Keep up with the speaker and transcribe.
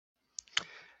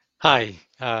Hi,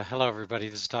 hello everybody.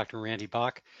 This is Dr. Randy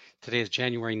Bach. Today is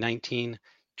January 19,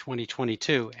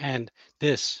 2022, and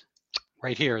this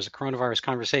right here is a coronavirus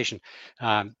conversation.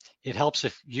 It helps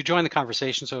if you join the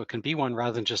conversation so it can be one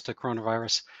rather than just a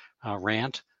coronavirus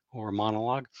rant or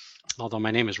monologue. Although my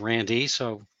name is Randy,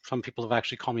 so some people have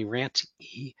actually called me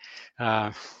Ranty.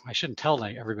 I shouldn't tell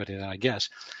everybody that, I guess.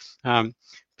 Um,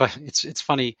 but it's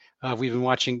funny. We've been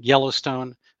watching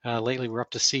Yellowstone lately. We're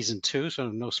up to season 2, so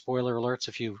no spoiler alerts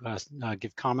if you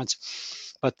give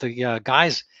comments. But the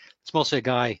guys, it's mostly a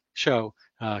guy show,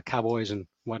 cowboys and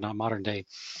whatnot, modern day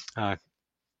uh,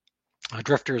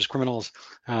 drifters, criminals,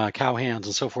 cowhands,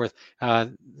 and so forth.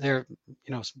 They're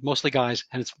mostly guys,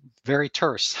 and it's very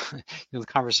terse, the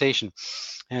conversation.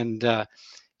 And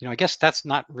I guess that's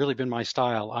not really been my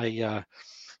style. I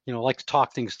like to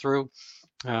talk things through.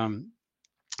 Um,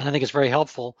 and I think it's very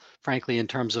helpful, frankly, in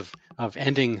terms of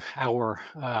ending our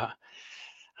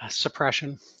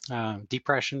suppression,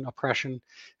 depression, oppression,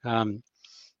 um,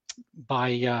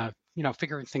 by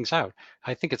figuring things out.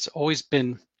 I think it's always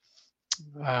been.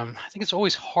 I think it's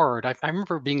always hard. I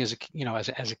remember being as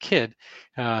a kid,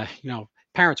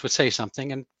 parents would say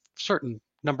something, and certain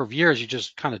number of years you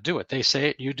just kind of do it. They say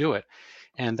it, you do it,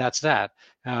 and that's that.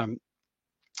 Um,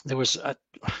 there was a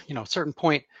certain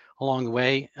point along the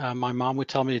way, my mom would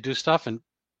tell me to do stuff, and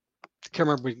I can't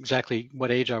remember exactly what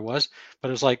age I was, but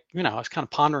it was like, I was kind of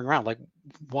pondering around, like,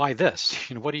 why this?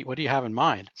 What do you have in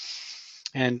mind?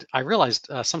 And I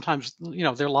realized sometimes,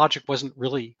 their logic wasn't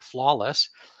really flawless,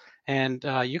 and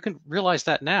you can realize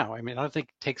that now. I mean, I don't think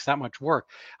it takes that much work.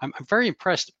 I'm very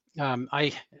impressed.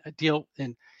 I deal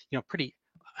in, pretty,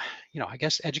 I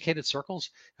guess, educated circles,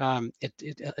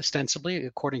 it ostensibly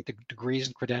according to degrees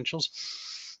and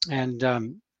credentials, and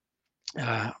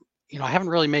I haven't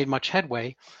really made much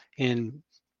headway in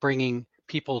bringing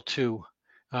people to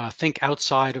think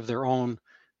outside of their own.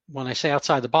 When I say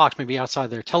outside the box, maybe outside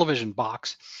their television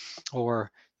box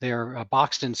or their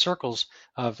boxed-in circles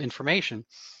of information.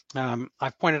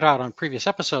 I've pointed out on previous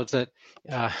episodes that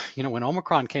when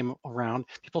Omicron came around,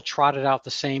 people trotted out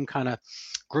the same kind of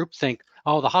groupthink.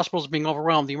 Oh, the hospitals are being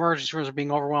overwhelmed, the emergency rooms are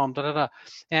being overwhelmed, da da da.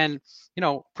 And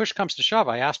push comes to shove.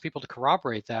 I asked people to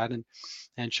corroborate that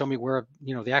and show me where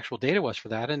the actual data was for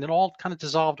that, and it all kind of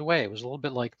dissolved away. It was a little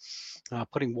bit like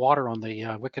putting water on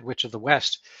the Wicked Witch of the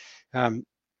West. Um,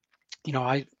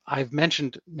 I've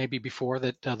mentioned maybe before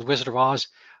that the Wizard of Oz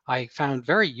I found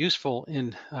very useful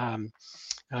in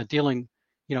dealing,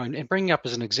 and bringing up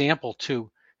as an example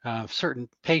to certain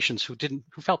patients who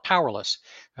felt powerless.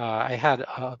 I had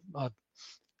a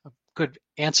good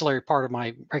ancillary part of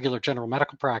my regular general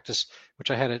medical practice, which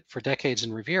I had it for decades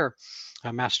in Revere,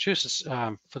 Massachusetts,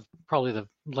 for probably the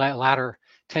latter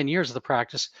 10 years of the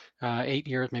practice, 8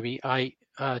 years maybe. I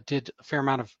did a fair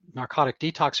amount of narcotic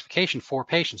detoxification for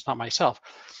patients, not myself.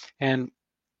 And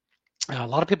a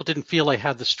lot of people didn't feel they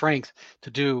had the strength to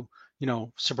do,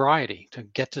 sobriety, to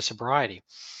get to sobriety.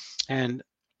 And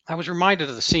I was reminded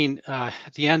of the scene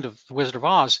at the end of The Wizard of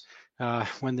Oz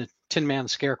when the Tin Man, the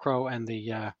Scarecrow, and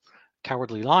the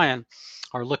Cowardly Lion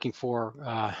are looking for.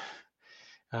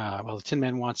 The Tin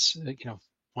Man wants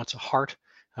a heart.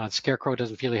 The Scarecrow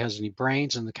doesn't feel he has any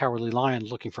brains, and the Cowardly Lion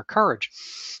looking for courage.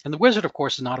 And the wizard, of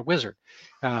course, is not a wizard.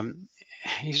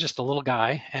 He's just a little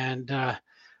guy, and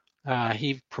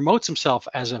he promotes himself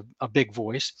as a big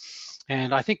voice.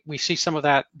 And I think we see some of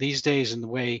that these days in the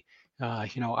way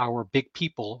our big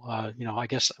people. I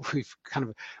guess we've kind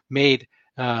of made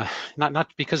not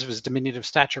because of his diminutive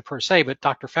stature per se, but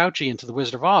Dr. Fauci into the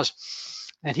Wizard of Oz.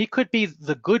 And he could be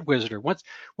the good wizard.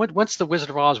 Once the Wizard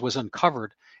of Oz was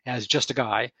uncovered as just a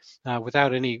guy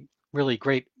without any really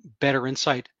great, better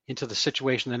insight into the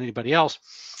situation than anybody else,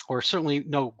 or certainly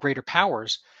no greater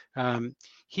powers,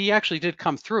 he actually did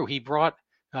come through. He brought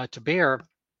to bear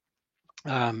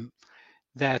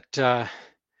that the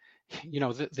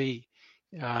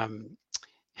um,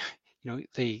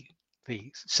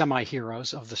 the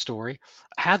semi-heroes of the story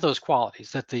had those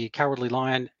qualities, that the Cowardly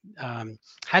Lion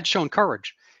had shown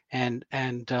courage, and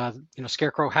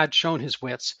Scarecrow had shown his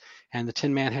wits, and the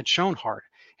Tin Man had shown heart,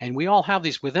 and we all have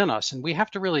these within us, and we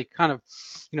have to really kind of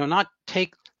not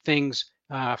take things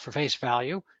for face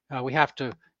value. We have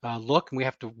to look, and we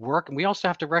have to work, and we also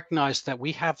have to recognize that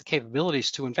we have the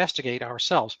capabilities to investigate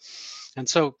ourselves. And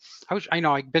so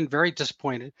I've been very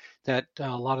disappointed that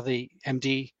a lot of the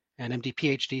MD and MD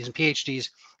PhDs and PhDs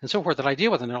and so forth that I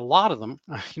deal with, and a lot of them,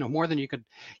 more than you could,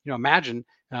 imagine,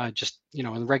 just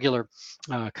in regular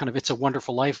kind of It's a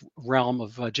Wonderful Life realm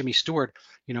of Jimmy Stewart,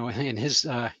 in his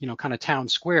kind of town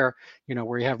square,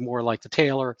 where you have more like the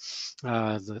tailor,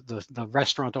 the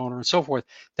restaurant owner, and so forth.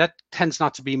 That tends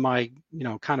not to be my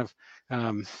kind of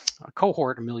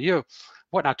cohort or milieu.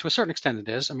 Whatnot, to a certain extent it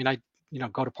is. I mean, I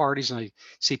go to parties and I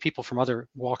see people from other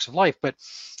walks of life, but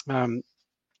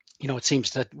it seems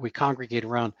that we congregate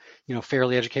around,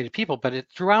 fairly educated people. But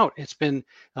throughout, it's been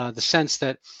the sense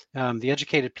that the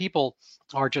educated people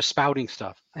are just spouting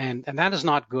stuff, and that is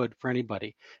not good for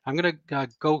anybody. I'm going to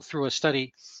go through a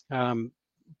study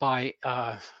by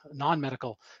a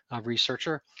non-medical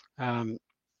researcher.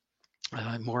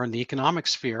 More in the economic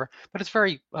sphere, but it's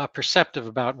very perceptive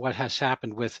about what has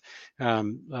happened with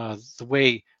the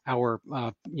way our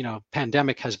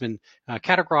pandemic has been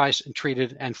categorized and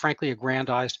treated, and frankly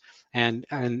aggrandized and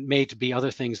made to be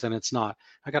other things than it's not.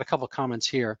 I got a couple of comments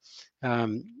here.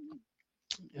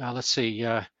 Let's see.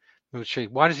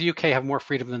 Why does the UK have more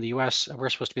freedom than the US? We're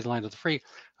supposed to be the land of the free.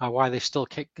 Why are they still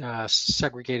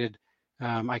segregated?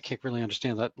 I can't really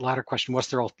understand that latter question. What's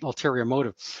their ulterior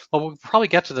motive? Well, we'll probably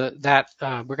get to that.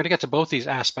 We're going to get to both these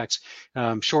aspects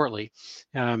shortly.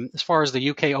 As far as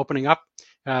the UK opening up,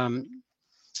 I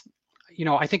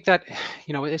think that,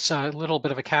 it's a little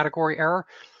bit of a category error.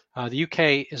 The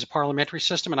UK is a parliamentary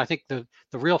system, and I think the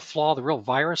real flaw, the real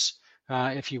virus,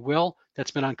 if you will,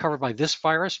 that's been uncovered by this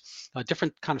virus, a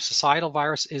different kind of societal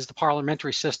virus, is the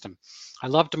parliamentary system. I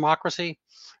love democracy,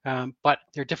 but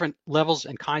there are different levels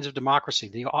and kinds of democracy.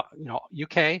 The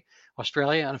UK,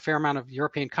 Australia, and a fair amount of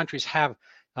European countries have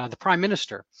the prime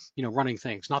minister, running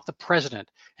things, not the president.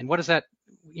 And what is that?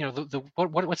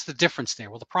 What's the difference there?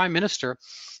 Well, the prime minister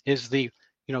is the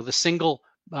single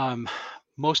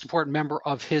most important member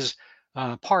of his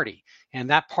party, and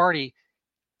that party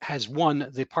has won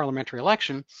the parliamentary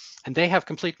election, and they have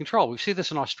complete control. We see this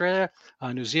in Australia,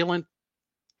 New Zealand,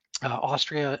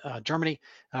 Austria, Germany,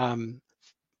 to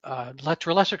a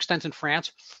lesser extent in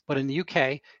France, but in the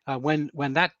UK,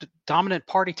 when that dominant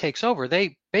party takes over,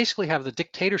 they basically have the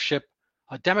dictatorship,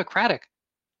 a democratic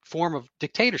form of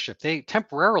dictatorship. They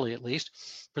temporarily, at least,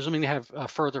 presuming they have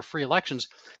further free elections,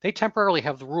 they temporarily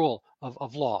have the rule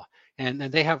of law, and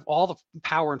they have all the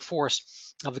power and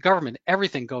force of the government.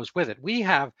 Everything goes with it. We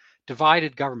have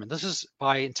divided government. This is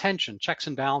by intention, checks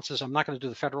and balances. I'm not going to do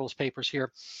the Federalist Papers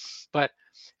here, but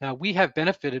we have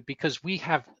benefited because we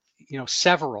have,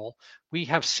 we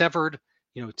have severed,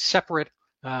 separate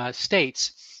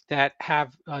states that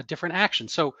have different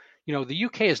actions. So, the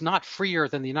UK is not freer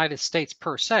than the United States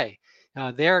per se.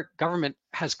 Their government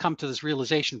has come to this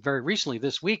realization very recently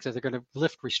this week that they're going to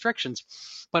lift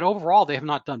restrictions, but overall they have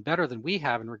not done better than we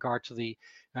have in regard to the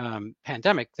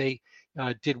pandemic. They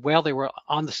did well. They were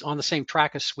on the same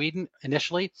track as Sweden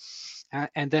initially,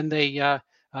 and then they kind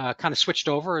of switched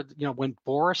over. When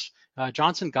Boris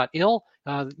Johnson got ill,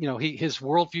 his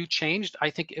worldview changed. I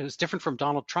think it was different from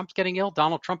Donald Trump getting ill.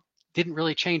 Donald Trump didn't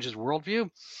really change his worldview.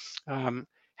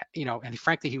 And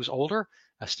frankly, he was older,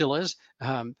 still is,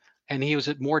 and he was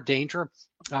at more danger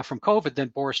from COVID than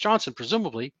Boris Johnson,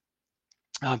 presumably.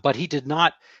 But he did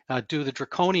not do the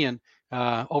draconian,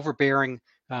 overbearing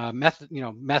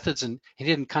methods, and he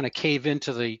didn't kind of cave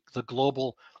into the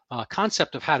global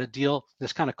concept of how to deal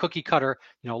this kind of cookie cutter,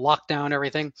 lock down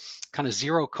everything, kind of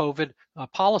zero COVID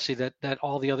policy that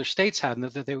all the other states had, and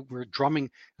that they were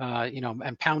drumming,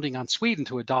 and pounding on Sweden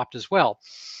to adopt as well.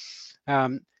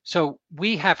 So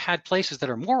we have had places that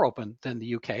are more open than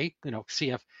the UK,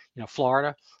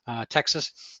 Florida,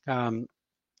 Texas,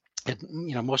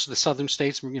 most of the southern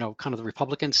states, kind of the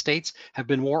Republican states, have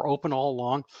been more open all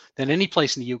along than any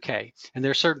place in the UK. And there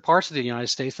are certain parts of the United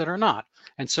States that are not.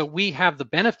 And so we have the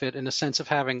benefit, in a sense, of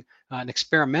having an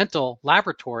experimental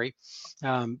laboratory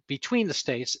between the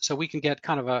states, so we can get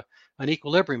kind of an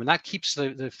equilibrium. And that keeps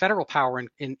the federal power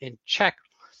in check.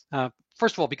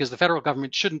 First of all, because the federal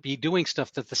government shouldn't be doing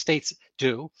stuff that the states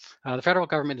do. The federal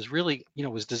government is really,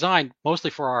 was designed mostly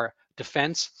for our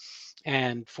defense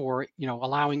and for,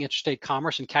 allowing interstate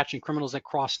commerce and catching criminals that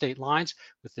cross state lines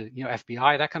with the,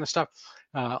 FBI, that kind of stuff,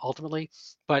 ultimately.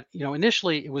 But,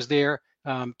 initially it was there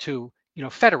to,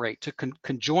 federate, to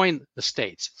conjoin the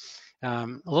states. A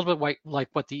little bit like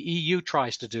what the EU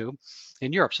tries to do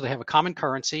in Europe. So they have a common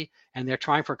currency and they're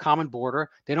trying for a common border.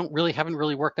 They haven't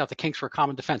really worked out the kinks for a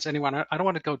common defense. Anyway, I don't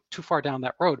want to go too far down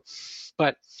that road,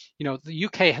 but the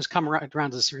UK has come around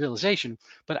to this realization.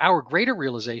 But our greater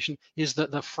realization is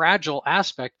the fragile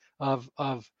aspect of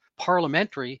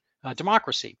parliamentary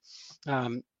democracy,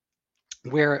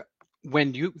 where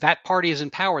when that party is in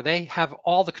power, they have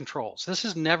all the controls. This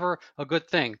is never a good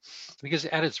thing, because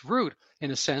at its root,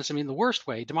 in a sense, I mean, the worst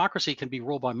way, democracy can be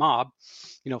ruled by mob.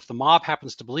 If the mob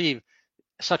happens to believe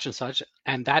such and such,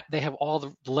 and that they have all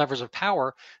the levers of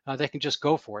power, they can just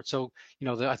go for it. So,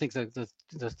 I think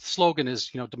the slogan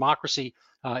is, democracy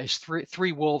is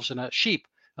three wolves and a sheep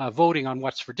voting on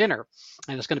what's for dinner,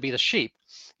 and it's going to be the sheep.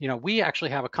 We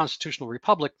actually have a constitutional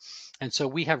republic, and so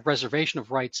we have reservation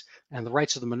of rights, and the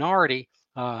rights of the minority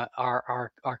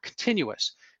are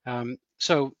continuous.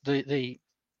 So the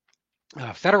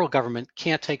federal government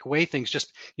can't take away things.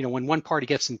 Just when one party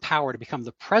gets in power to become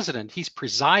the president, he's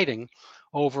presiding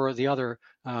over the other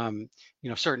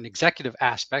certain executive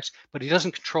aspects, but he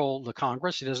doesn't control the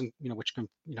Congress. He doesn't, which can,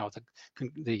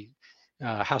 the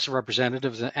House of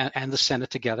Representatives and the Senate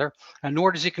together, and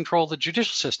nor does he control the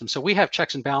judicial system. So we have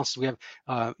checks and balances. We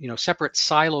have separate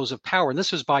silos of power, and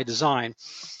this was by design,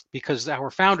 because our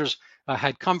founders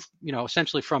had come,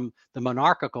 essentially from the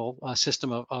monarchical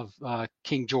system of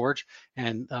King George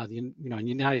and the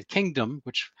United Kingdom,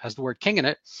 which has the word king in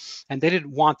it, and they didn't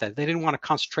want that. They didn't want a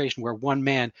concentration where one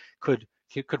man could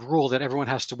rule that everyone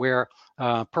has to wear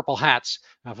purple hats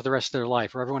for the rest of their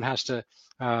life, or everyone has to,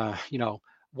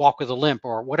 walk with a limp,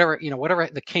 or whatever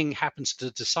the king happens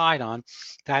to decide on.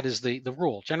 That is the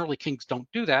rule. Generally, kings don't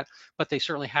do that, but they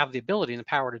certainly have the ability and the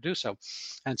power to do so.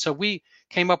 And so we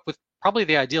came up with probably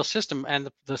the ideal system, and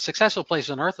the successful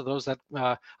places on earth are those that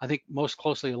I think most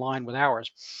closely align with ours.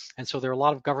 And so there are a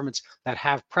lot of governments that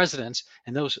have presidents,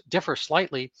 and those differ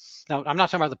slightly. Now, I'm not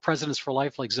talking about the presidents for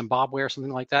life like Zimbabwe or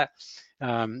something like that,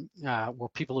 where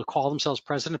people who call themselves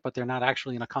president, but they're not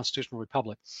actually in a constitutional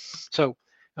republic. So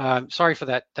sorry for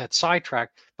that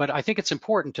sidetrack, but I think it's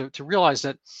important to realize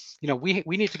that we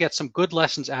need to get some good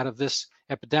lessons out of this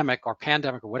epidemic or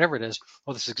pandemic or whatever it is,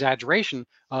 or this exaggeration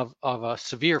of a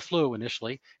severe flu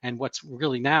initially, and what's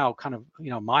really now kind of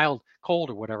mild cold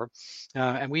or whatever,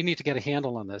 and we need to get a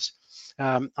handle on this.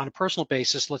 On a personal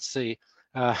basis, let's see.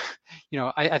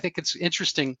 I think it's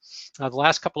interesting. The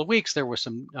last couple of weeks, there were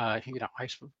some, I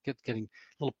getting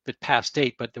a little bit past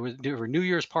date, but there were New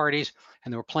Year's parties,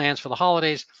 and there were plans for the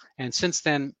holidays. And since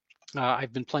then,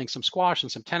 I've been playing some squash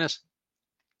and some tennis,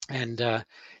 and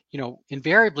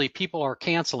invariably people are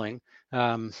canceling,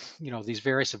 these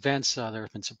various events. There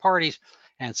have been some parties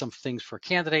and some things for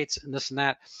candidates and this and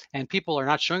that, and people are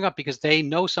not showing up because they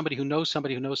know somebody who knows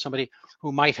somebody who knows somebody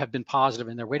who might have been positive,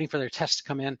 and they're waiting for their test to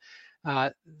come in.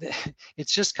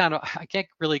 It's just kind of, I can't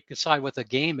really decide what the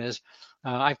game is.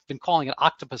 I've been calling it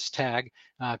octopus tag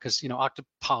because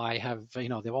octopi have they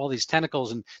have all these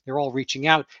tentacles, and they're all reaching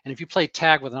out. And if you play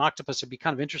tag with an octopus, it'd be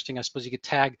kind of interesting. I suppose you could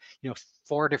tag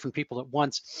 4 different people at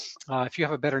once. If you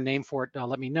have a better name for it,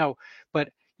 let me know. But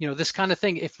this kind of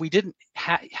thing, if we didn't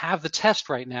have the test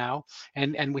right now,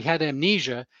 and we had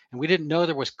amnesia, and we didn't know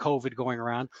there was COVID going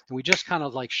around, and we just kind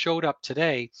of like showed up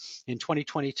today in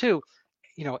 2022,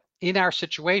 in our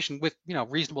situation with,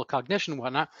 reasonable cognition and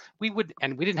whatnot, we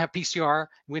didn't have PCR,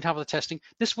 we didn't have the testing,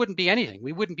 this wouldn't be anything.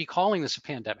 We wouldn't be calling this a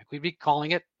pandemic. We'd be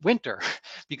calling it winter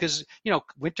because,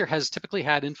 winter has typically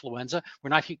had influenza. We're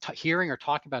not hearing or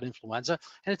talking about influenza,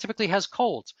 and it typically has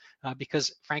colds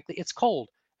because frankly, it's cold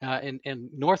in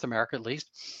North America, at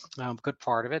least, a good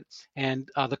part of it. And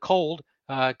the cold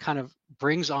kind of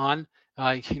brings on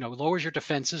lowers your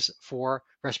defenses for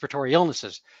respiratory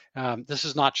illnesses. This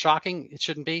is not shocking. It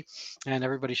shouldn't be, and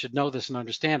everybody should know this and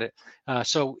understand it.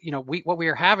 So what we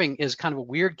are having is kind of a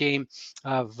weird game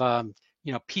of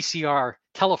PCR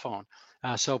telephone.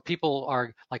 So people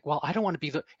are like, well, I don't want to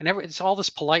be it's all this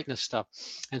politeness stuff.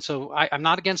 And so I'm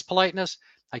not against politeness.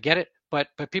 I get it, but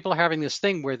people are having this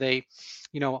thing where they,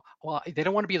 they don't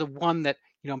want to be the one that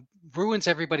ruins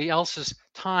everybody else's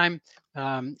time,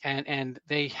 and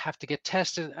they have to get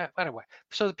tested. Anyway,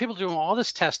 so the people doing all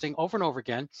this testing over and over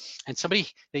again, and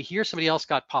they hear somebody else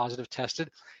got positive tested,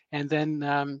 and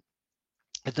then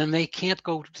they can't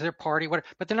go to their party, whatever,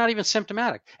 but they're not even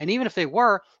symptomatic. And even if they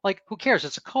were, like, who cares?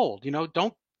 It's a cold.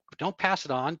 Don't pass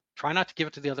it on. Try not to give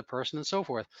it to the other person, and so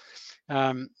forth.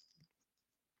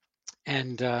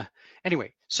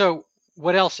 Anyway, so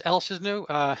what else is new?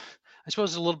 I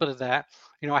suppose a little bit of that.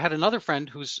 I had another friend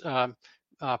who's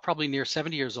probably near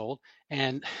 70 years old,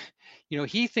 and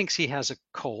he thinks he has a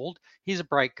cold. He's a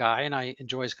bright guy, and I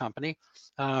enjoy his company.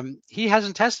 He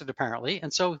hasn't tested apparently,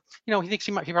 and so he thinks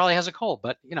he probably has a cold,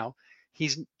 but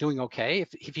he's doing okay.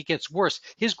 If he gets worse,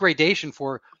 his gradation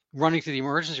for running to the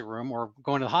emergency room or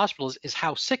going to the hospital is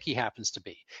how sick he happens to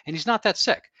be, and he's not that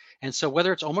sick. And so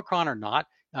whether it's Omicron or not,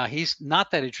 he's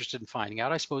not that interested in finding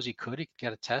out. I suppose he could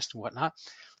get a test and whatnot,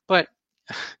 but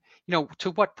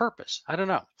to what purpose? I don't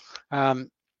know.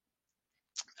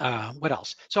 What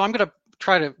else? So I'm going to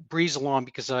try to breeze along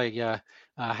because I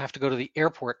have to go to the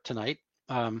airport tonight.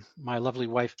 My lovely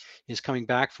wife is coming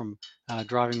back from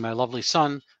driving my lovely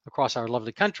son across our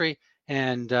lovely country,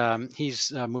 and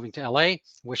he's moving to LA.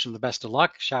 Wish him the best of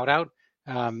luck. Shout out.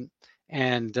 Um,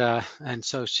 and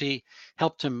so she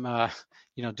helped him,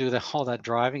 do all that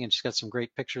driving, and she's got some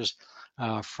great pictures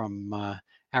from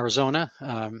Arizona,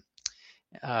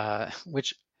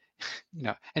 which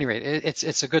anyway,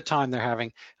 it's a good time they're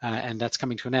having, and that's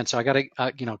coming to an end. So I got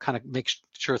to, kind of make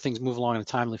sure things move along in a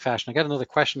timely fashion. I got another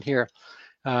question here.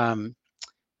 Um,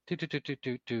 well,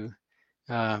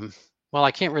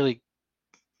 I can't really.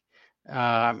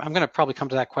 I'm going to probably come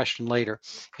to that question later,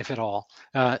 if at all.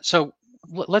 So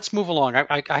let's move along.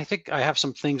 I think I have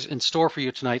some things in store for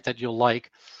you tonight that you'll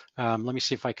like. Let me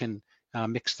see if I can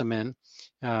mix them in.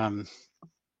 And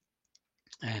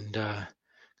I'm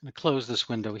going to close this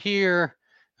window here.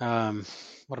 What am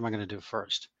I going to do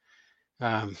first?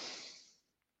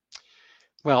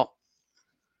 Well,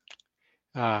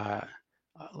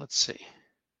 let's see.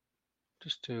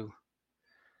 Just do.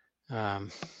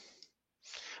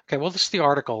 Okay, well, this is the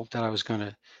article that I was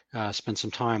going to spend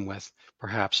some time with,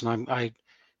 perhaps, and let's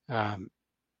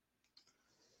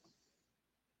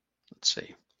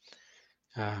see.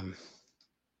 No,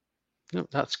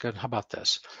 that's good. How about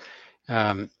this?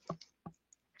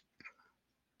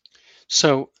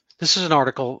 So this is an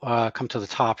article, come to the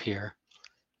top here,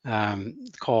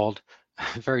 called,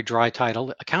 very dry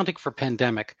title, Accounting for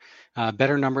Pandemic,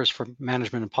 Better Numbers for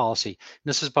Management and Policy. And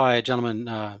this is by a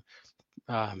gentleman,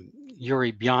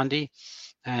 Yuri Biondi,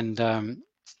 and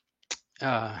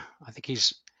I think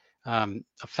he's a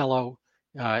fellow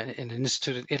in an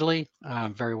institute in Italy,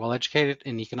 very well educated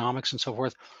in economics and so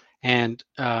forth. And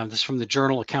this is from the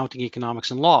journal Accounting,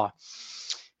 Economics, and Law.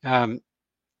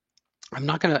 I'm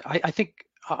not going to, I think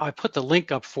I put the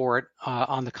link up for it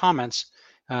on the comments,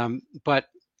 but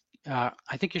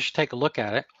I think you should take a look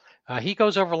at it. He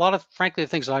goes over a lot of, frankly, the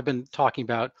things that I've been talking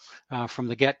about from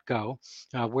the get-go.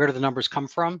 Where do the numbers come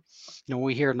from? When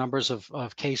we hear numbers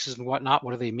of cases and whatnot,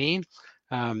 what do they mean?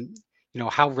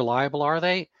 How reliable are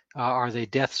they? Are they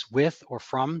deaths with or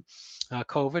from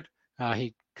COVID?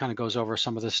 He kind of goes over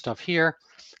some of this stuff here.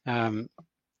 And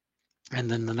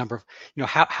then the number of,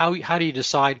 how do you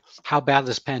decide how bad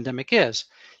this pandemic is?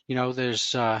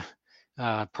 There's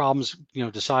problems,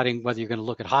 deciding whether you're going to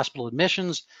look at hospital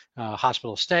admissions,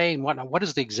 hospital stay, and whatnot. What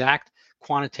is the exact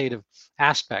quantitative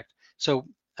aspect? So,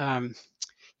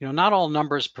 not all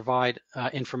numbers provide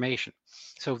information.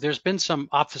 So there's been some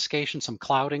obfuscation, some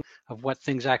clouding of what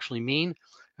things actually mean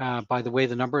by the way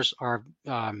the numbers are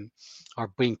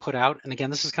being put out. And again,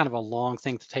 this is kind of a long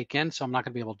thing to take in, so I'm not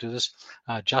going to be able to do this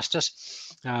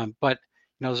justice. But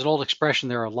there's an old expression: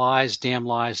 there are lies, damn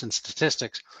lies, and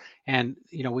statistics. And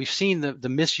we've seen the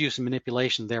misuse and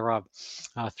manipulation thereof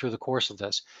through the course of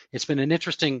this. It's been an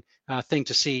interesting thing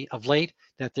to see of late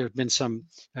that there have been some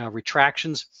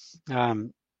retractions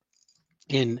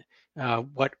in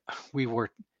what we were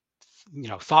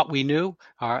thought we knew.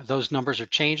 Those numbers are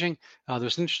changing.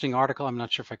 There's an interesting article. I'm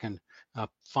not sure if I can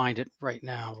find it right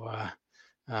now.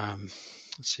 Let's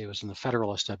see, it was in the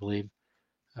Federalist, I believe.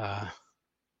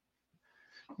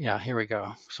 Yeah, here we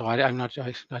go. So I'm not,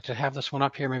 I have this one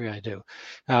up here. Maybe I do.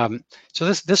 So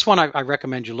this one I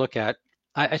recommend you look at.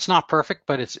 It's not perfect,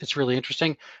 but it's really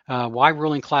interesting. Why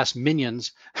ruling class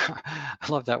minions, I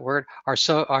love that word, are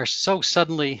so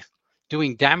suddenly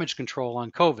doing damage control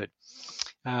on COVID.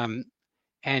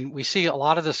 And we see a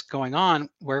lot of this going on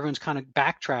where everyone's kind of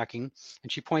backtracking.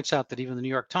 And she points out that even the New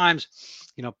York Times,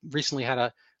 recently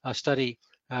had a study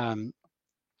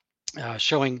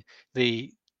showing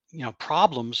the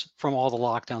problems from all the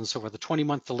lockdowns and so forth. The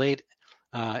 20-month delayed,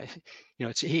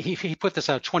 he put this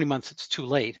out 20 months, it's too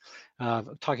late,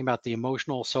 talking about the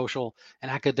emotional, social, and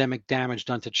academic damage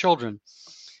done to children.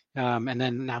 And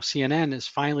then now CNN is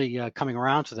finally coming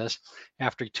around to this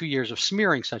after 2 years of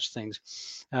smearing such things.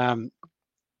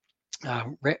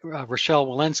 Rochelle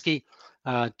Walensky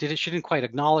she didn't quite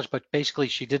acknowledge, but basically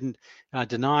she didn't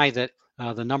deny that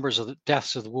the numbers of the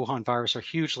deaths of the Wuhan virus are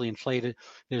hugely inflated.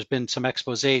 There's been some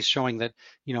exposés showing that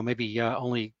maybe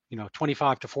only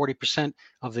 25 to 40%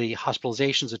 of the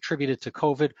hospitalizations attributed to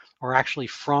COVID are actually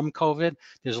from COVID.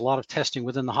 There's a lot of testing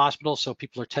within the hospital, so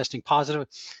people are testing positive,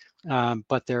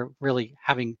 but they're really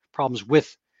having problems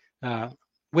with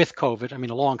COVID. I mean,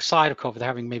 alongside of COVID, they're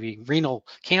having maybe renal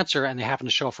cancer, and they happen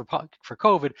to show up for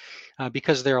COVID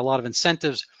because there are a lot of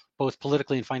incentives, both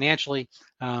politically and financially.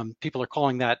 People are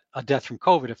calling that a death from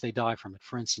COVID if they die from it,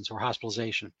 for instance, or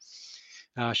hospitalization.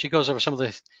 She goes over some of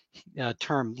the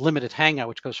term limited hangout,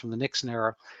 which goes from the Nixon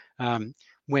era.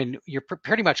 when you're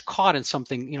pretty much caught in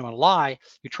something, a lie,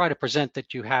 you try to present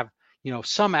that you have,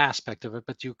 some aspect of it,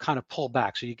 but you kind of pull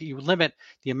back. So you limit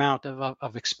the amount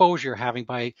of exposure you're having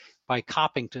by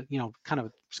copying to, kind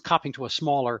of copying to a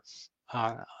smaller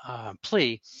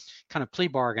plea, kind of plea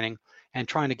bargaining, and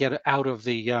trying to get out of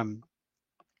the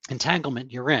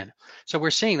entanglement you're in. So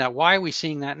we're seeing that. Why are we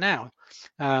seeing that now?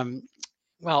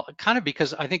 Well, kind of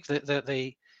because I think that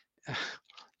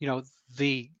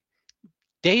the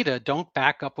data don't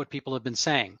back up what people have been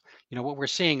saying. What we're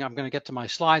seeing, I'm going to get to my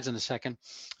slides in a second,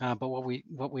 but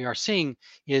what we are seeing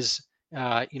is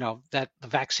that the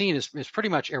vaccine is pretty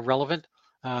much irrelevant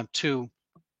to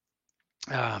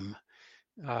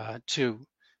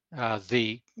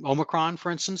the Omicron,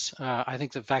 for instance. I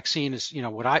think the vaccine is,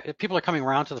 people are coming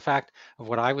around to the fact of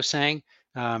what I was saying,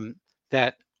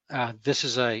 that this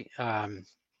is a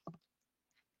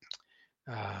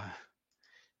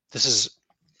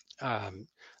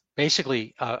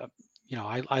basically, I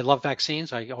love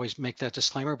vaccines. I always make that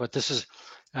disclaimer, but this is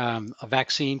a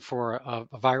vaccine for a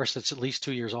virus that's at least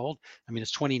 2 years old. I mean,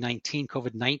 it's 2019,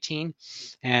 COVID-19,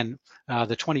 and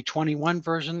the 2021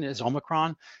 version is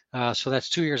Omicron. So that's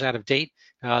 2 years out of date.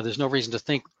 There's no reason to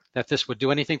think that this would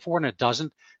do anything for it, and it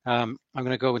doesn't. I'm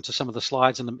going to go into some of the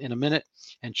slides in a minute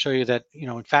and show you that,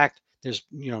 in fact, there's,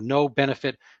 no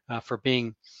benefit for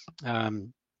being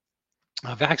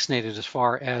vaccinated as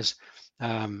far as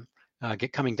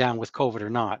coming down with COVID or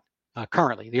not,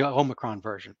 currently, the Omicron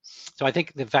version. So I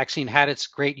think the vaccine had its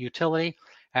great utility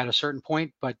at a certain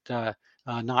point, but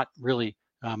not really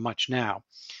much now.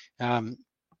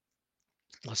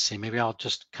 Let's see, maybe I'll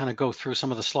just kind of go through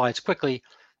some of the slides quickly.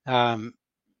 Maybe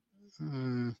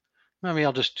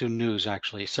I'll just do news,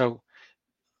 actually. So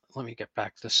let me get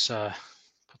back this,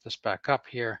 put this back up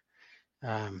here.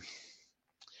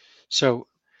 So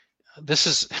this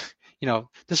is,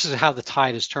 this is how the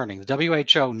tide is turning. The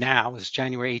WHO now, this is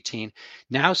January 18,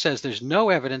 now says there's no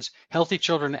evidence healthy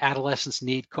children and adolescents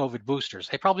need COVID boosters.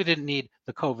 They probably didn't need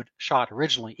the COVID shot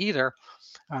originally either,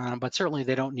 but certainly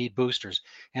they don't need boosters.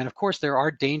 And of course, there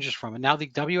are dangers from it. Now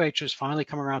the WHO has finally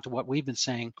come around to what we've been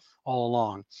saying all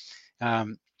along.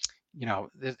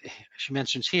 She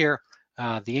mentions here,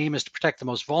 the aim is to protect the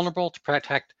most vulnerable, to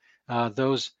protect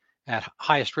those at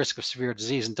highest risk of severe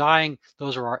disease and dying.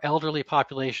 Those are our elderly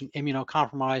population,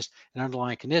 immunocompromised and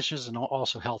underlying conditions, and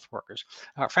also health workers.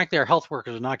 Frankly, our health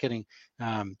workers are not getting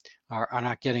that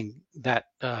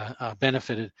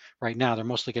benefited right now. They're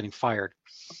mostly getting fired.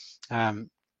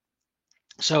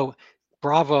 So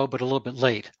bravo, but a little bit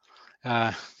late.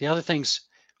 The other things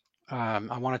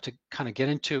I wanted to kind of get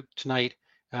into tonight.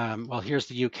 Well, here's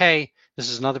the UK. This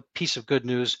is another piece of good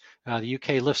news. The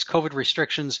UK lifts COVID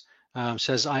restrictions.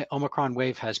 Says Omicron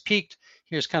wave has peaked.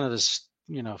 Here's kind of this,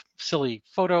 silly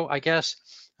photo, I guess.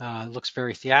 Looks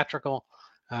very theatrical.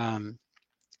 This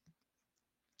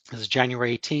is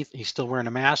January 18th. He's still wearing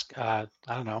a mask. I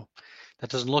don't know. That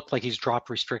doesn't look like he's dropped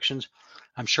restrictions.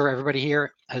 I'm sure everybody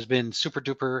here has been super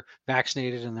duper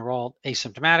vaccinated and they're all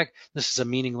asymptomatic. This is a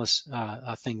meaningless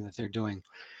thing that they're doing.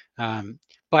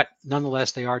 But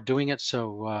nonetheless, they are doing it.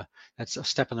 So that's a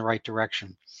step in the right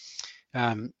direction.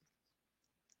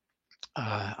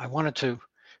 I wanted to,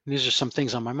 these are some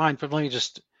things on my mind, but let me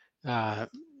just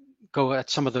go at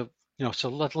some of the, so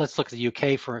let's look at the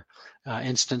UK for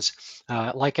instance.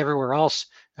 Like everywhere else,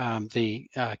 the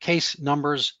case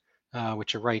numbers,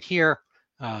 which are right here,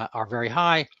 are very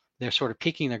high. They're sort of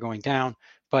peaking, they're going down.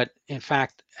 But in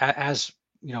fact, as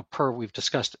per we've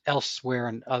discussed elsewhere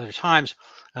and other times,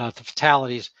 the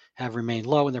fatalities have remained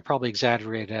low, and they're probably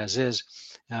exaggerated as is.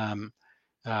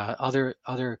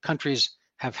 Other countries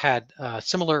have had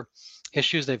similar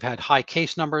issues. They've had high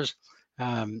case numbers.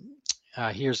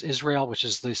 Here's Israel, which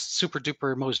is the super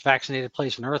duper most vaccinated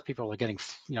place on earth. People are getting,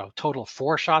 total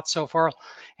 4 shots so far.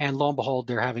 And lo and behold,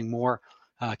 they're having more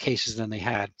cases than they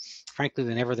had, frankly,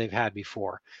 than ever they've had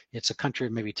before. It's a country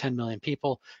of maybe 10 million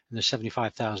people, and there's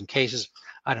 75,000 cases.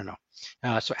 I don't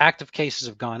know. So active cases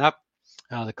have gone up.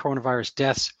 The coronavirus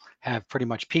deaths have pretty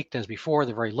much peaked as before.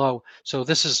 They're very low. So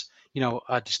this is,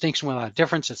 a distinction without a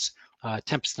difference. It's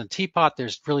tempest in the teapot.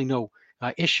 There's really no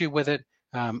issue with it.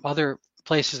 Other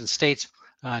places and states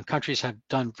and countries have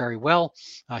done very well.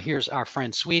 Here's our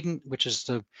friend Sweden, which is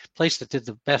the place that did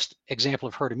the best example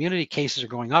of herd immunity. Cases are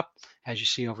going up, as you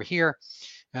see over here,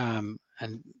 and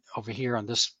over here on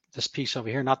this piece over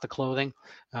here, not the clothing,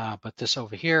 but this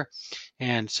over here.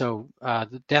 And so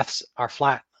the deaths are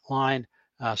flat line.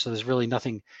 So there's really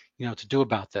nothing, to do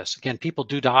about this. Again, people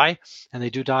do die, and they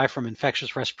do die from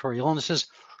infectious respiratory illnesses.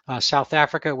 South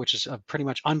Africa, which is a pretty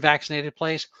much unvaccinated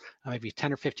place, maybe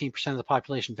 10 or 15% of the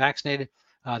population vaccinated,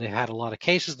 They had a lot of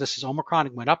cases. This is Omicron.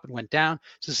 It went up and went down.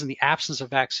 So this is in the absence of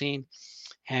vaccine,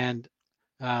 and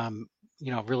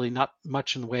really not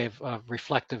much in the way of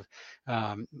reflective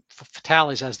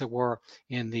fatalities as there were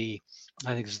in the,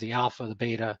 I think it's the Alpha, the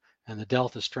Beta, and the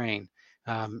Delta strain.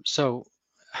 So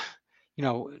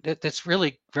that's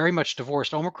really very much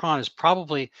divorced. Omicron is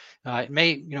probably, it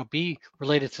may, be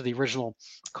related to the original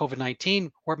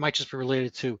COVID-19, or it might just be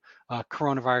related to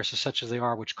coronaviruses such as they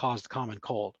are, which cause the common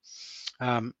cold.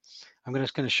 I'm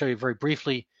just going to show you very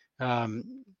briefly some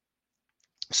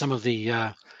of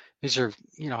the, these are,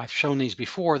 I've shown these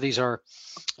before. These are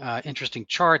interesting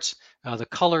charts. The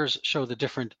colors show the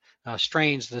different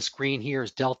strains. This green here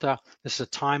is Delta. This is a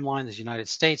timeline. This is the United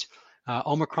States.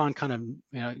 Omicron kind of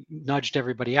nudged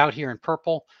everybody out here in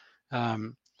purple.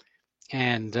 That's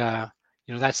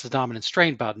the dominant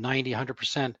strain. About 90,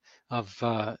 100% of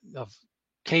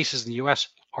cases in the US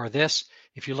are this.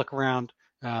 If you look around,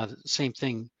 the same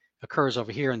thing occurs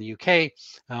over here in the UK.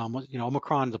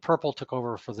 Omicron, the purple, took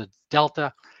over for the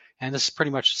Delta, and this is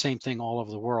pretty much the same thing all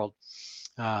over the world.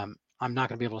 I'm not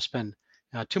going to be able to spend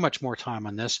too much more time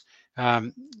on this.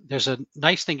 There's a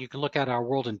nice thing you can look at our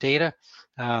world in data.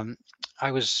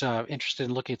 I was interested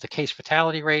in looking at the case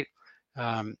fatality rate,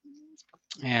 this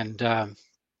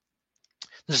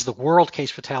is the world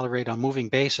case fatality rate on a moving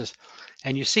basis,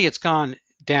 and you see it's gone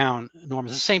down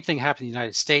enormously. The same thing happened in the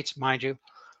United States, mind you.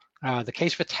 The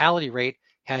case fatality rate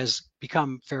has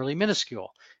become fairly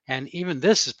minuscule. And even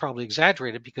this is probably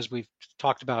exaggerated because we've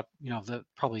talked about, the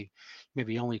probably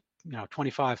maybe only,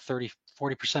 25, 30,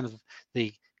 40% of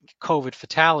the COVID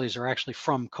fatalities are actually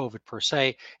from COVID per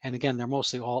se. And again, they're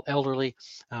mostly all elderly.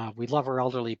 We love our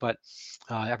elderly, but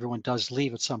everyone does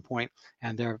leave at some point.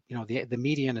 And they're, the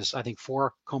median is, I think,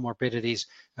 4 comorbidities.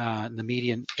 And the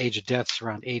median age of death is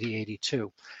around 80,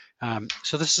 82.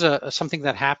 So this is something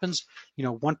that happens.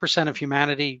 1% of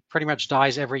humanity pretty much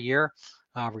dies every year,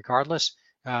 regardless.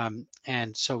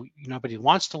 And so nobody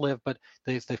wants to live, but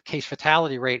the case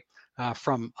fatality rate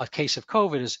from a case of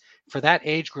COVID is, for that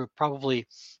age group, probably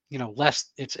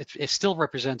less. It still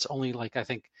represents only, like, I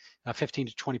think 15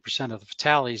 to 20% of the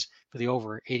fatalities for the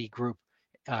over 80 group.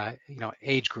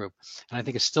 Age group, and I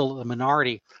think it's still the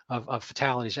minority of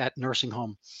fatalities at nursing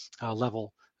home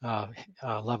level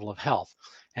of health.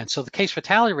 And so the case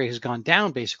fatality rate has gone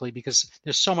down basically because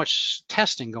there's so much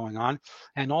testing going on,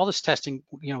 and all this testing,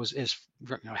 is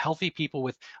healthy people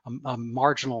with a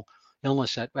marginal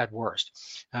illness at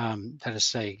worst. That is,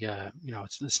 say,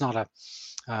 it's not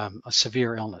a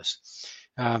severe illness.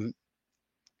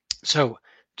 So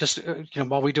just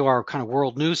while we do our kind of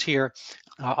world news here,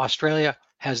 Australia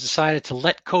has decided to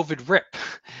let COVID rip.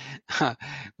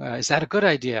 Is that a good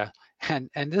idea? And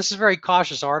this is a very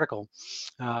cautious article.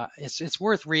 It's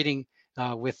worth reading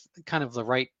with kind of the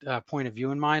right point of view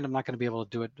in mind. I'm not going to be able to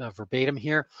do it verbatim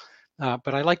here,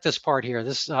 but I like this part here.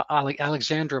 This is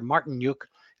Alexandra Martinyuk,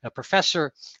 a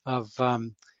professor of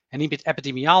an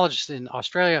epidemiologist in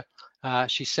Australia.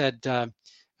 She said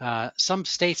some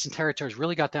states and territories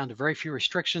really got down to very few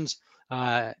restrictions.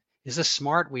 Is this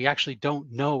smart? We actually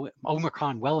don't know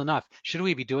Omicron well enough. Should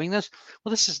we be doing this? Well,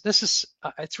 this is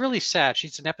it's really sad.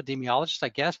 She's an epidemiologist, I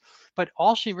guess, but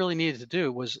all she really needed to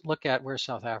do was look at, where's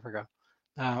South Africa?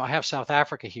 I have South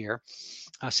Africa here.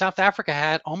 South Africa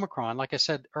had Omicron, like I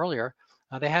said earlier.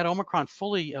 They had Omicron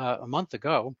fully a month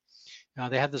ago.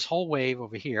 They had this whole wave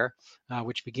over here,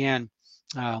 which began,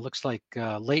 looks like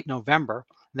late November.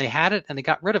 They had it and they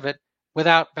got rid of it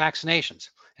without vaccinations.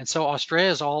 And so Australia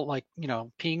is all like,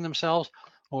 peeing themselves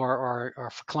or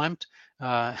verklempt,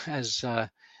 as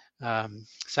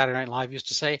Saturday Night Live used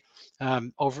to say,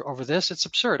 over this. It's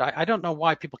absurd. I don't know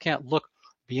why people can't look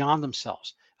beyond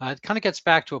themselves. It kind of gets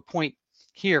back to a point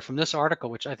here from this article,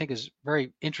 which I think is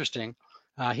very interesting.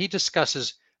 He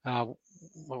discusses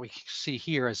what we see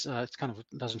here as it kind of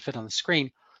doesn't fit on the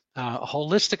screen. A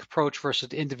holistic approach versus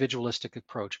the individualistic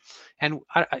approach. And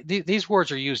these words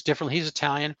are used differently. He's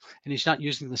Italian, and he's not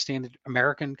using the standard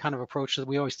American kind of approach that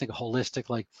we always think of holistic,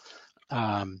 like,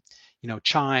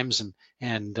 chimes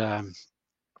and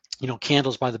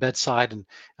candles by the bedside and,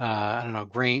 I don't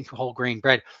know, whole grain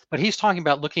bread. But he's talking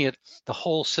about looking at the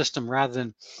whole system rather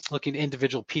than looking at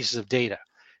individual pieces of data.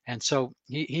 And so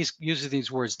he's using these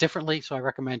words differently. So I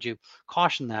recommend you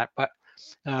caution that.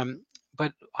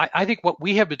 But I think what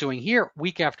we have been doing here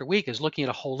week after week is looking at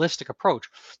a holistic approach.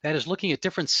 That is looking at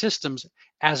different systems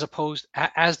as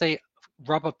they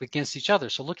rub up against each other.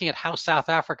 So looking at how South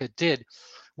Africa did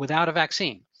without a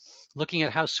vaccine, looking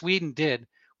at how Sweden did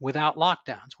without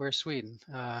lockdowns. Where's Sweden?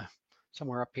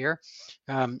 Somewhere up here.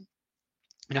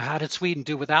 How did Sweden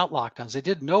do without lockdowns? They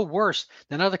did no worse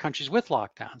than other countries with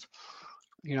lockdowns.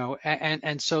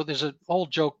 And so there's an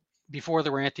old joke before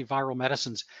there were antiviral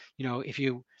medicines. If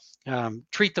you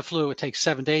treat the flu, it takes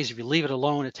 7 days. If you leave it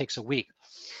alone, it takes a week.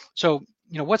 So,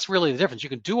 what's really the difference? You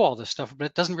can do all this stuff, but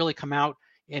it doesn't really come out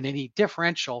in any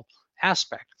differential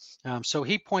aspect. So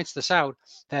he points this out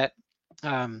that,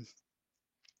 um,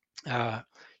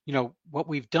 what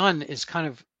we've done is kind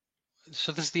of,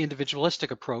 so this is the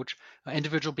individualistic approach,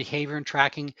 individual behavior and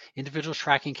tracking, individual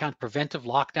tracking count, preventive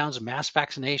lockdowns, mass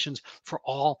vaccinations for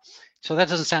all. So that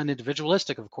doesn't sound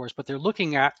individualistic, of course, but they're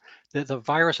looking at the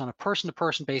virus on a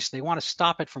person-to-person basis. They want to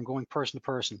stop it from going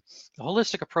person-to-person. The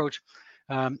holistic approach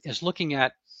is looking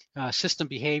at system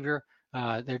behavior.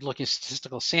 They're looking at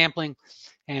statistical sampling,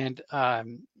 and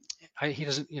he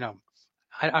doesn't,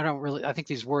 I don't really, I think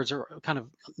these words are kind of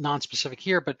non-specific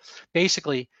here, but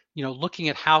basically, looking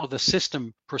at how the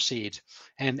system proceeds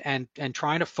and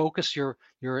trying to focus your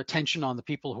attention on the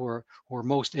people who are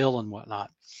most ill and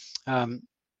whatnot.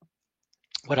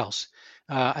 What else?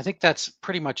 I think that's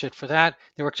pretty much it for that.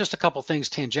 There were just a couple things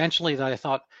tangentially that I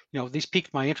thought, these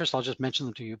piqued my interest. I'll just mention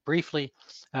them to you briefly.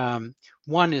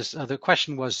 One is the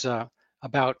question was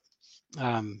about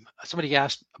somebody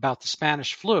asked about the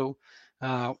Spanish flu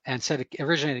and said it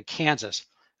originated in Kansas.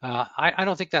 I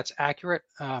don't think that's accurate.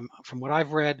 From what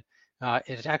I've read,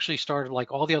 it actually started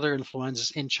like all the other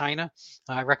influenzas in China.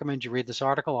 I recommend you read this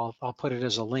article. I'll put it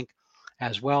as a link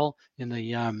as well in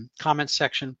the comments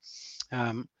section.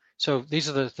 So these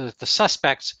are the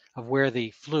suspects of where the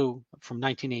flu from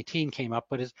 1918 came up.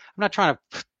 But I'm not trying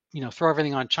to throw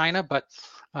everything on China, but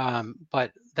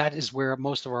that is where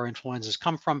most of our influenzas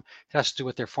come from. It has to do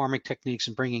with their farming techniques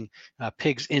and bringing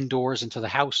pigs indoors into the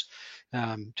house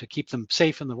to keep them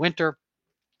safe in the winter,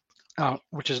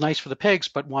 which is nice for the pigs,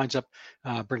 but winds up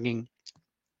bringing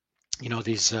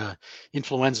these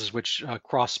influenzas which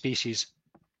cross species,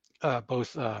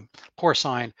 both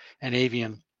porcine and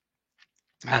avian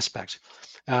aspects.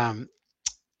 And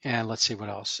let's see what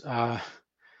else.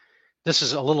 This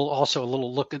is also a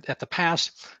little look at the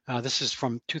past. This is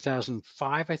from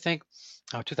 2005, I think,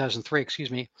 2003,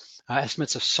 excuse me,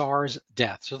 estimates of SARS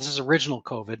death. So this is original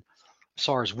COVID,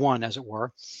 SARS-1 as it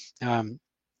were. And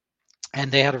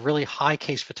they had a really high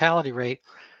case fatality rate.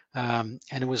 And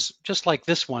it was just like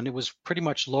this one. It was pretty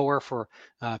much lower for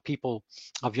people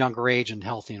of younger age and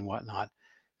healthy and whatnot.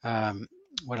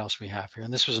 What else we have here?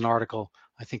 And this was an article,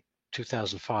 I think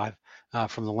 2005,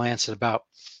 from the Lancet about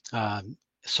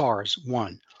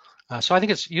SARS-1. So I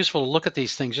think it's useful to look at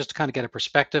these things just to kind of get a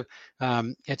perspective.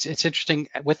 It's interesting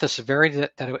with the severity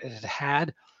that it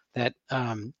had, that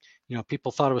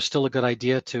people thought it was still a good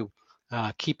idea to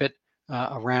keep it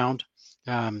around.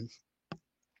 Where's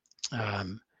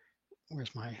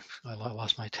I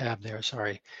lost my tab there,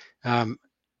 sorry.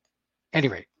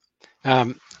 Anyway,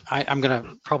 I'm going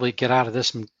to probably get out of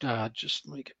this and just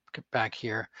let me get back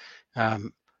here.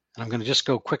 And I'm going to just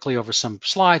go quickly over some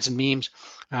slides and memes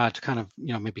to kind of,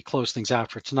 maybe close things out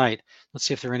for tonight. Let's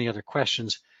see if there are any other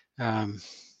questions.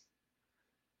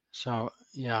 So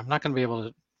yeah, I'm not going to be able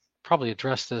to probably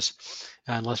address this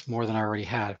unless more than I already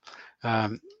had.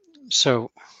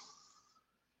 So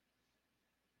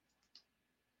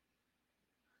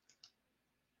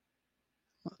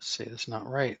let's see, that's not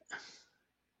right.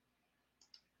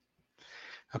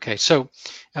 Okay, so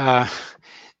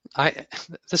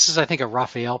this is, I think, a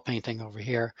Raphael painting over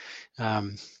here.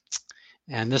 And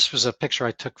this was a picture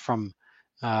I took from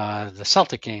the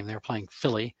Celtic game. They were playing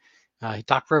Philly.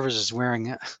 Doc Rivers is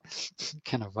wearing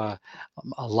kind of a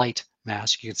light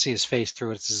mask. You can see his face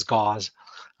through it. It's his gauze.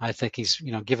 I think he's,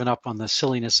 given up on the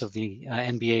silliness of the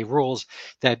NBA rules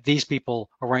that these people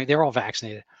are wearing. They're all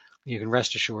vaccinated. You can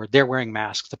rest assured they're wearing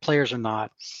masks. The players are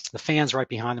not. The fans right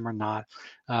behind them are not.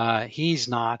 He's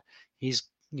not. He's,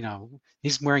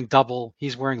 he's wearing double.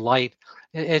 He's wearing light.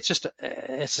 It's just,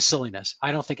 it's a silliness.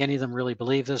 I don't think any of them really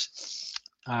believe this.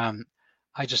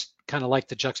 I just kind of like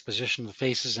the juxtaposition of the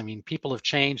faces. I mean, people have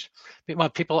changed.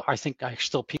 People, I think, are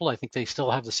still people. I think they still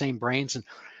have the same brains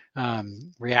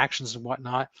and reactions and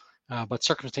whatnot. But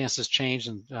circumstances change,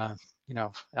 and I don't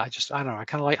know. I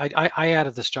kind of like. I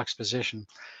added this juxtaposition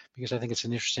because I think it's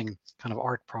an interesting kind of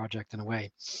art project in a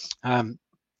way.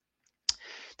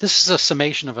 This is a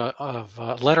summation of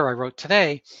a letter I wrote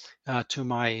today to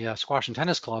my squash and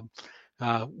tennis club,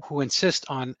 who insist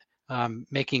on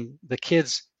making the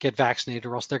kids get vaccinated,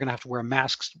 or else they're going to have to wear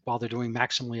masks while they're doing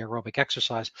maximally aerobic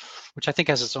exercise, which I think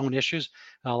has its own issues.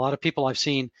 A lot of people I've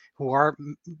seen who are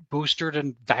boosted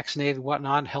and vaccinated and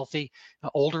whatnot, healthy,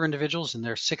 older individuals in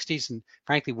their 60s, and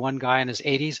frankly, one guy in his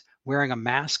 80s wearing a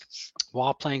mask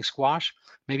while playing squash.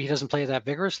 Maybe he doesn't play that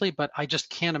vigorously, but I just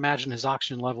can't imagine his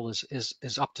oxygen level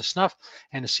is up to snuff,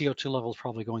 and his CO2 level is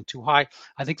probably going too high.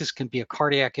 I think this can be a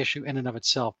cardiac issue in and of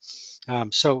itself.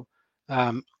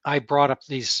 I brought up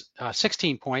these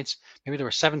 16 points. Maybe there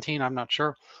were 17, I'm not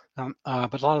sure. But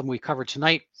a lot of them we covered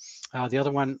tonight. The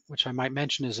other one, which I might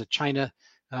mention, is that China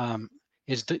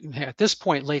is at this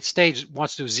point, late stage,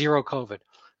 wants to do zero COVID.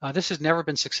 This has never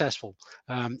been successful.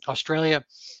 Australia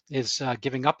is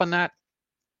giving up on that.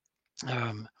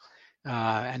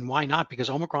 And why not? Because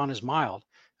Omicron is mild.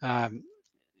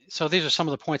 So these are some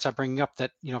of the points I'm bringing up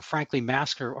that, frankly,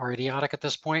 masks are idiotic at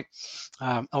this point.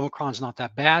 Omicron's not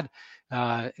that bad.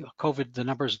 COVID, the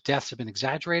numbers of deaths have been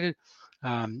exaggerated.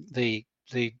 The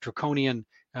draconian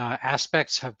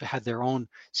aspects have had their own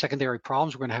secondary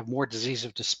problems. We're going to have more disease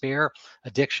of despair,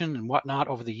 addiction, and whatnot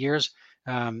over the years.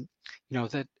 Finally,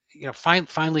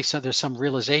 so there's some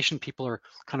realization. People are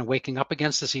kind of waking up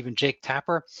against this. Even Jake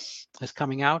Tapper is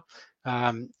coming out.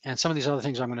 And some of these other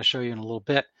things I'm going to show you in a little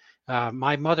bit.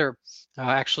 My mother,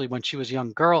 actually, when she was a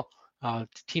young girl,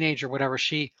 teenager, whatever,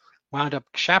 she wound up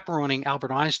chaperoning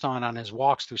Albert Einstein on his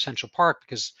walks through Central Park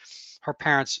because her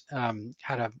parents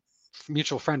had a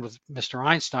mutual friend with Mr.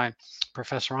 Einstein,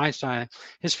 Professor Einstein.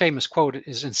 His famous quote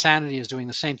is, "Insanity is doing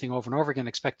the same thing over and over again,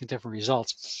 expecting different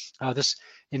results." This,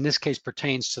 in this case,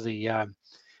 pertains to the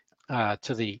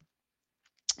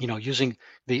using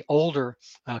the older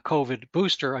COVID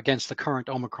booster against the current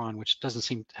Omicron, which doesn't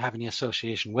seem to have any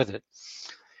association with it.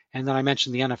 And then I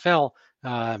mentioned the NFL,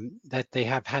 that they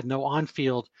have had no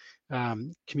on-field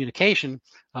communication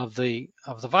of the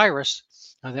virus.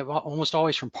 They're almost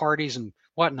always from parties and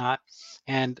whatnot.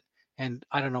 And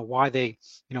I don't know why they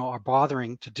are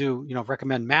bothering to do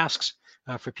recommend masks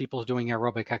for people doing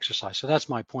aerobic exercise. So that's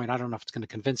my point. I don't know if it's going to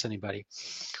convince anybody.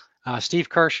 Steve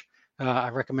Kirsch, I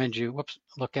recommend you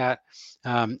look at.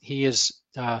 He is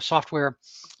software.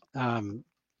 I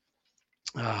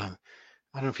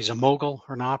don't know if he's a mogul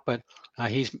or not, but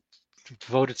he's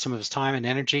devoted some of his time and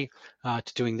energy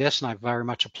to doing this, and I very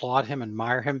much applaud him and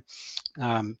admire him.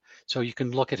 So you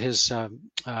can look at his, I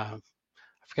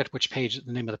forget which page,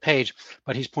 the name of the page,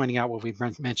 but he's pointing out what we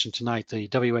mentioned tonight. The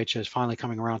WHO is finally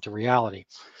coming around to reality.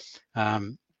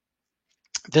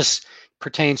 This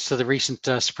pertains to the recent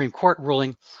Supreme Court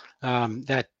ruling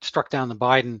that struck down the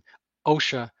Biden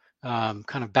OSHA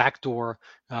kind of backdoor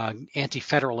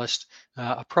anti-federalist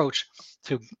approach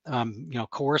to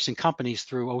coercing companies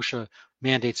through OSHA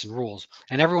mandates and rules.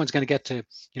 And everyone's going to get to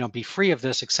be free of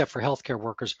this except for healthcare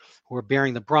workers who are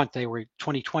bearing the brunt. They were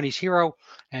 2020's hero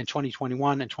and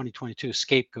 2021 and 2022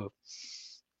 scapegoat.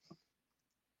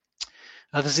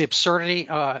 This is the absurdity.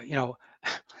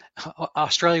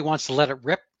 Australia wants to let it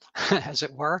rip, as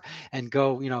it were, and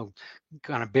go,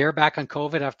 kind of bareback on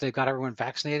COVID after they got everyone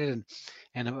vaccinated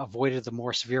and avoided the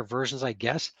more severe versions, I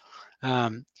guess.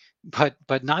 But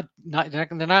they're not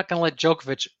going to let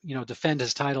Djokovic, defend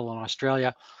his title in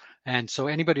Australia. And so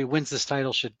anybody who wins this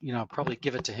title should, probably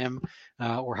give it to him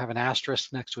or have an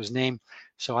asterisk next to his name.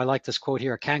 So I like this quote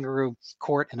here: "A kangaroo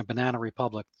court in a banana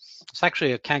republic." It's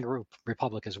actually a kangaroo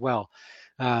republic as well.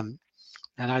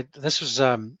 This was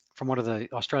from one of the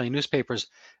Australian newspapers.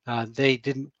 They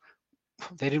didn't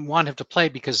want him to play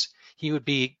because he would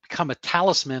become a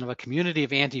talisman of a community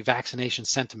of anti-vaccination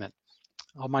sentiment.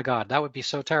 Oh my God, that would be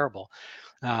so terrible.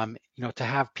 To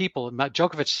have people,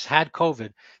 Djokovic had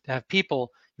COVID, to have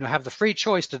people, have the free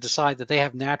choice to decide that they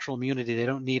have natural immunity. They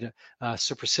don't need a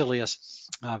supercilious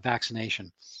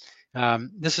vaccination.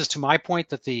 This is to my point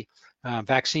that the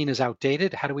vaccine is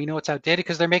outdated. How do we know it's outdated?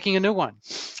 Because they're making a new one.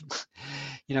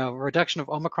 Reduction of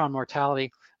Omicron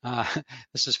mortality.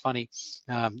 This is funny.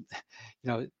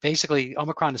 Basically,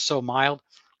 Omicron is so mild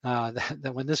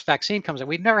that when this vaccine comes out,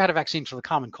 we've never had a vaccine for the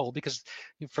common cold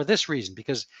for this reason,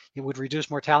 because it would reduce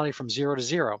mortality from 0 to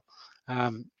 0.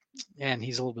 And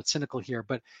he's a little bit cynical here,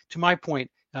 but to my point,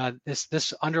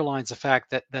 this underlines the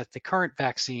fact that the current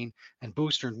vaccine and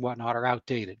booster and whatnot are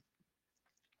outdated.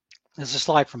 There's a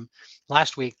slide from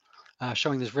last week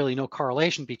showing there's really no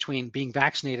correlation between being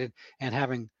vaccinated and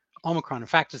having Omicron. In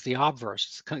fact, it's the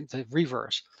obverse, it's the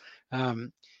reverse.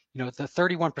 The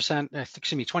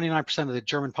 29% of the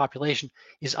German population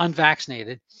is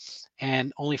unvaccinated,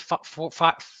 and only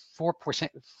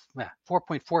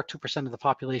 4.42% of the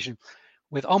population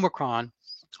with Omicron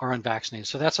are unvaccinated.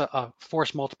 So that's a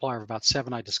force multiplier of about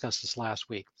 7. I discussed this last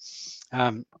week.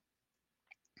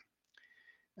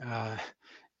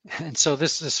 And so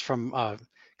this is from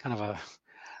kind of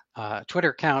a Twitter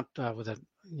account with an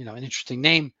interesting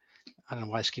name. I don't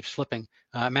know why this keeps flipping.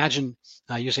 Imagine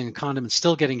using a condom and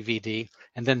still getting VD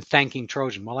and then thanking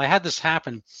Trojan. Well, I had this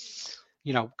happen,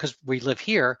 because we live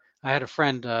here. I had a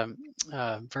friend,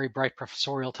 very bright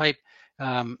professorial type,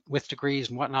 with degrees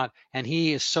and whatnot, and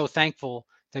he is so thankful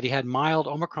that he had mild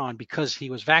Omicron because he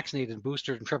was vaccinated and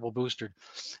boosted and triple boosted.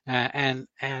 And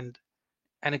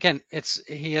again,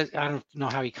 I don't know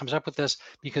how he comes up with this,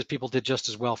 because people did just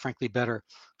as well, frankly better,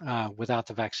 without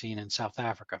the vaccine in South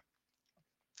Africa.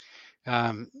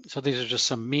 So these are just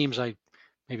some memes. I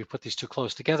maybe put these too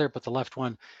close together, but the left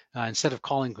one, instead of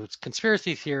calling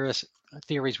conspiracy theories,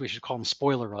 we should call them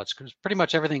spoiler alerts, because pretty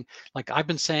much everything, like I've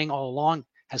been saying all along,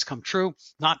 has come true,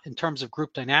 not in terms of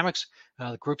group dynamics.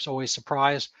 The groups always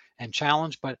surprise and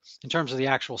challenge, but in terms of the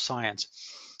actual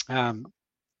science. And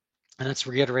that's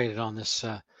reiterated on this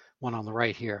one on the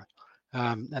right here.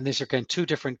 And these are, again, two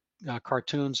different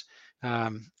cartoons.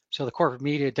 So the corporate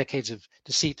media, decades of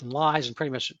deceit and lies, and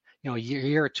pretty much, a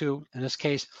year or two in this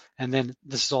case, and then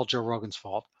this is all Joe Rogan's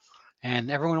fault.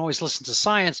 And everyone always listens to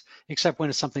science, except when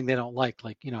it's something they don't like,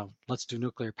 let's do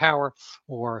nuclear power,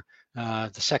 or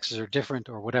the sexes are different,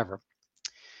 or whatever.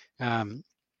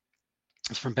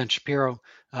 It's from Ben Shapiro.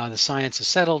 The science is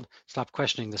settled. Stop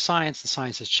questioning the science. The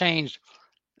science has changed.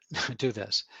 Do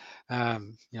this.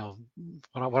 What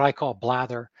I call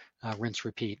blather, rinse,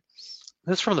 repeat.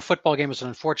 This from the football game. Was an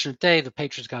unfortunate day. The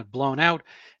Patriots got blown out,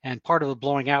 and part of the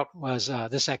blowing out was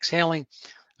this exhaling,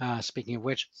 speaking of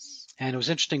which. And it was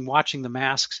interesting watching the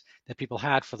masks that people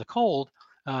had for the cold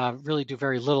really do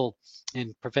very little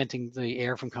in preventing the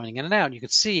air from coming in and out. And you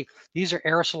could see these are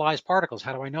aerosolized particles.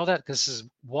 How do I know that? Because this is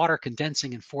water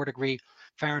condensing in 4-degree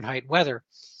Fahrenheit weather.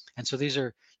 And so these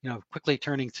are, quickly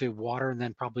turning to water and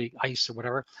then probably ice or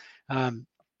whatever. And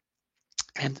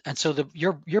so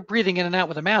you're breathing in and out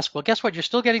with a mask. Well, guess what? You're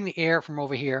still getting the air from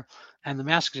over here, and the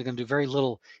masks are going to do very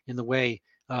little in the way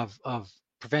of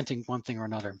preventing one thing or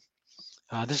another.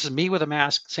 This is me with a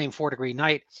mask, same 4-degree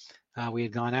night. We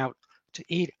had gone out to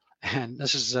eat, and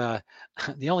this is I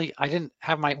didn't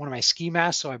have one of my ski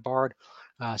masks, so I borrowed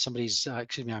I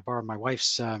borrowed my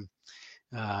wife's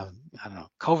I don't know,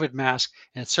 COVID mask,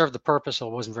 and it served the purpose, so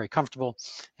it wasn't very comfortable.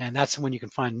 And that's when you can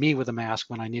find me with a mask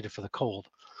when I need it for the cold.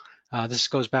 This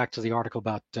goes back to the article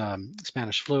about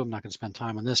Spanish flu. I'm not going to spend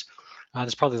time on this. This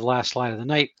is probably the last slide of the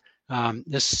night.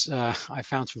 This I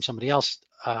found from somebody else.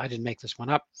 I didn't make this one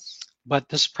up, but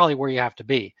this is probably where you have to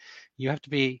be. You have to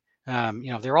be,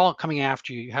 they're all coming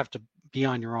after you. You have to be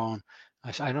on your own.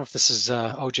 I don't know if this is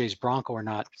OJ's Bronco or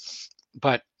not,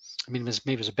 but I mean,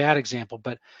 maybe it's a bad example,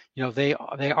 but they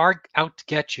are out to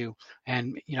get you.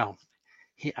 And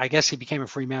I guess he became a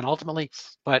free man ultimately,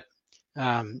 but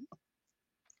I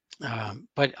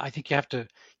think you have to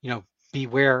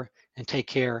beware and take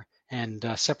care and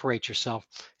separate yourself.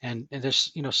 And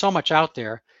there's so much out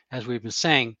there, as we've been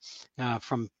saying,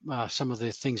 from some of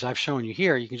the things I've shown you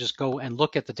here. You can just go and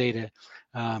look at the data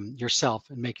yourself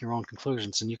and make your own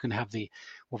conclusions, and you can have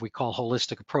what we call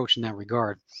holistic approach in that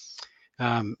regard.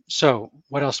 So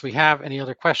what else do we have? Any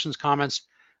other questions, comments?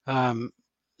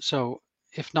 So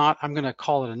if not, I'm going to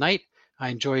call it a night. I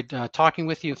enjoyed talking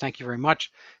with you. Thank you very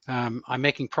much. I'm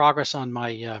making progress on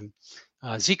my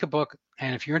Zika book,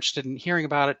 and if you're interested in hearing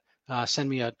about it, send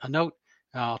me a note.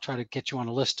 I'll try to get you on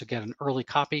a list to get an early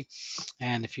copy.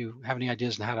 And if you have any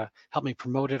ideas on how to help me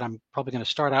promote it, I'm probably going to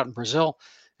start out in Brazil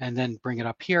and then bring it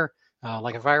up here.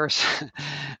 Like a virus,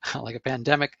 like a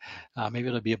pandemic. Maybe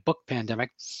it'll be a book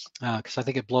pandemic, because I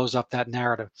think it blows up that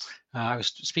narrative. I was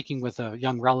speaking with a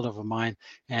young relative of mine,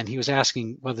 and he was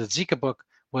asking whether the Zika book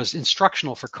was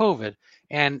instructional for COVID.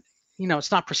 And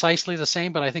it's not precisely the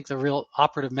same, but I think the real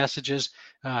operative message is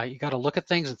you got to look at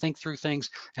things and think through things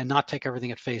and not take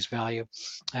everything at face value.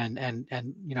 And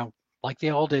like the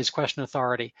old days, question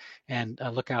authority and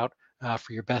look out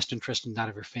for your best interest and that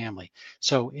of your family.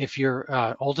 So if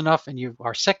you're old enough and you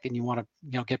are sick and you want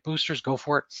to get boosters, go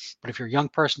for it. But if you're a young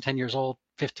person, 10 years old,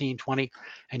 15, 20,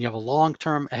 and you have a long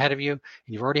term ahead of you and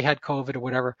you've already had COVID or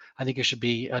whatever, I think it should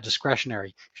be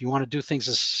discretionary. If you want to do things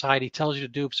as society tells you to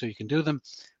do so you can do them,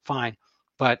 fine.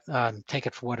 But take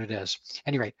it for what it is.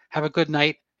 Anyway, have a good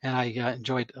night, and I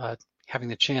enjoyed having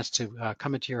the chance to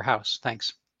come into your house.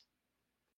 Thanks.